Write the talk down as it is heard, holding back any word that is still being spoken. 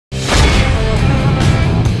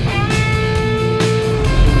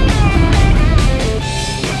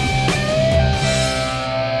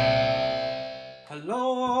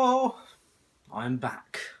I'm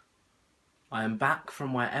back. I am back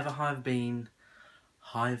from wherever I've been.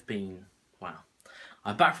 Wow.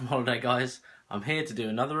 I'm back from holiday, guys. I'm here to do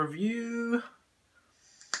another review.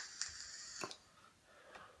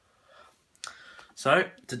 So,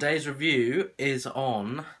 today's review is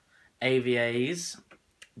on AVA's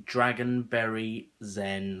DragonBerry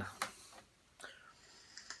Zen.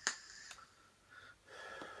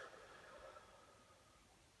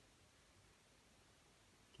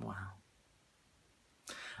 Wow.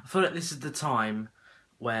 I feel like this is the time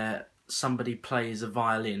where somebody plays a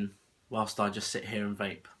violin whilst I just sit here and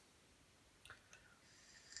vape.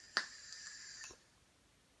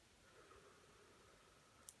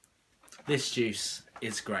 This juice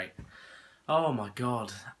is great. Oh my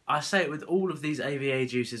god. I say it with all of these AVA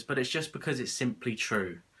juices, but it's just because it's simply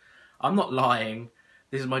true. I'm not lying.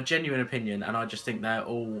 This is my genuine opinion, and I just think they're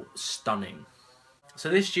all stunning. So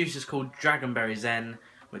this juice is called DragonBerry Zen,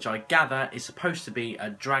 which I gather is supposed to be a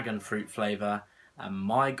dragon fruit flavour, and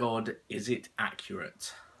my god, is it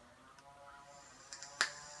accurate.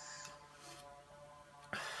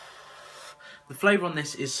 The flavour on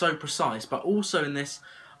this is so precise, but also in this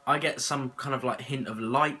I get some kind of like hint of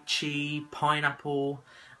lychee, pineapple,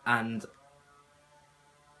 and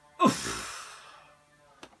oof.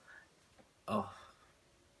 Oh.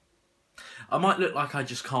 I might look like I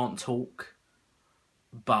just can't talk,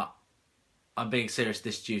 but I'm being serious,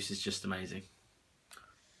 this juice is just amazing.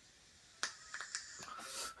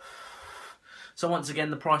 So once again,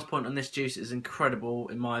 the price point on this juice is incredible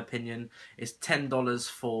in my opinion. It's $10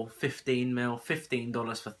 for 15ml,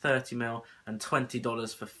 $15 for 30ml, and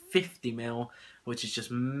 $20 for 50ml, which is just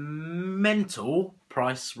mental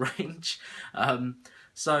price range.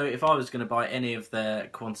 So if I was going to buy any of their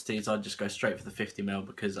quantities, I'd just go straight for the 50ml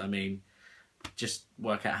because, I mean, just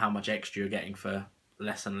work out how much extra you're getting for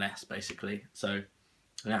less and less, basically. So,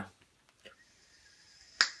 yeah.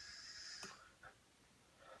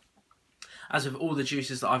 As with all the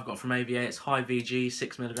juices that I've got from AVA, it's high VG,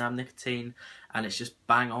 6mg nicotine, and it's just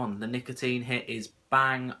bang on. The nicotine hit is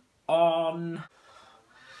bang on.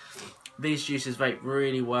 These juices vape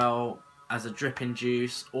really well as a dripping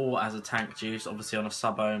juice or as a tank juice, obviously on a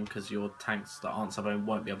sub-ohm, because your tanks that aren't sub-ohm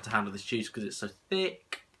won't be able to handle this juice because it's so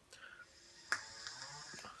thick.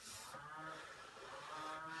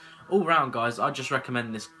 All round, guys, I just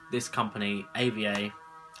recommend this company, AVA,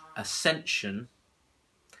 Ascension.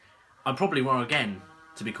 I'm probably wrong again,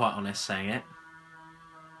 to be quite honest, saying it.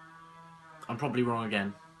 I'm probably wrong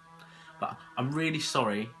again. But I'm really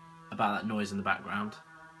sorry about that noise in the background.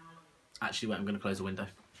 Actually, wait, I'm going to close the window.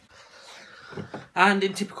 And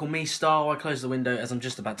in typical me style, I close the window as I'm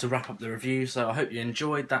just about to wrap up the review, so I hope you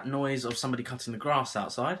enjoyed that noise of somebody cutting the grass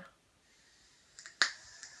outside.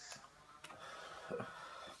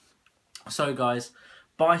 So guys,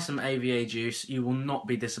 buy some AVA juice, you will not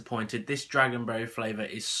be disappointed. This dragonberry flavour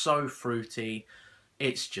is so fruity,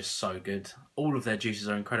 it's just so good. All of their juices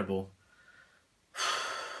are incredible.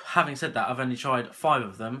 Having said that, I've only tried 5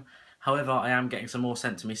 of them, however I am getting some more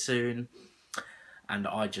sent to me soon, and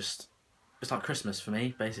it's like Christmas for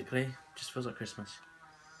me, basically. It just feels like Christmas.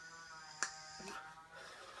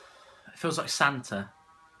 It feels like Santa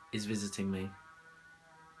is visiting me.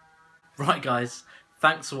 Right guys,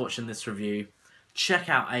 thanks for watching this review. Check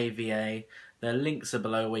out AVA, their links are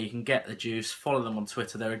below where you can get the juice, follow them on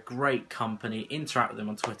Twitter, they're a great company, interact with them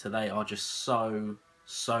on Twitter, they are just so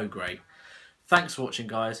great. Thanks for watching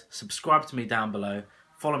guys, subscribe to me down below,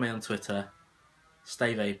 follow me on Twitter,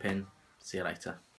 stay vaping, see you later.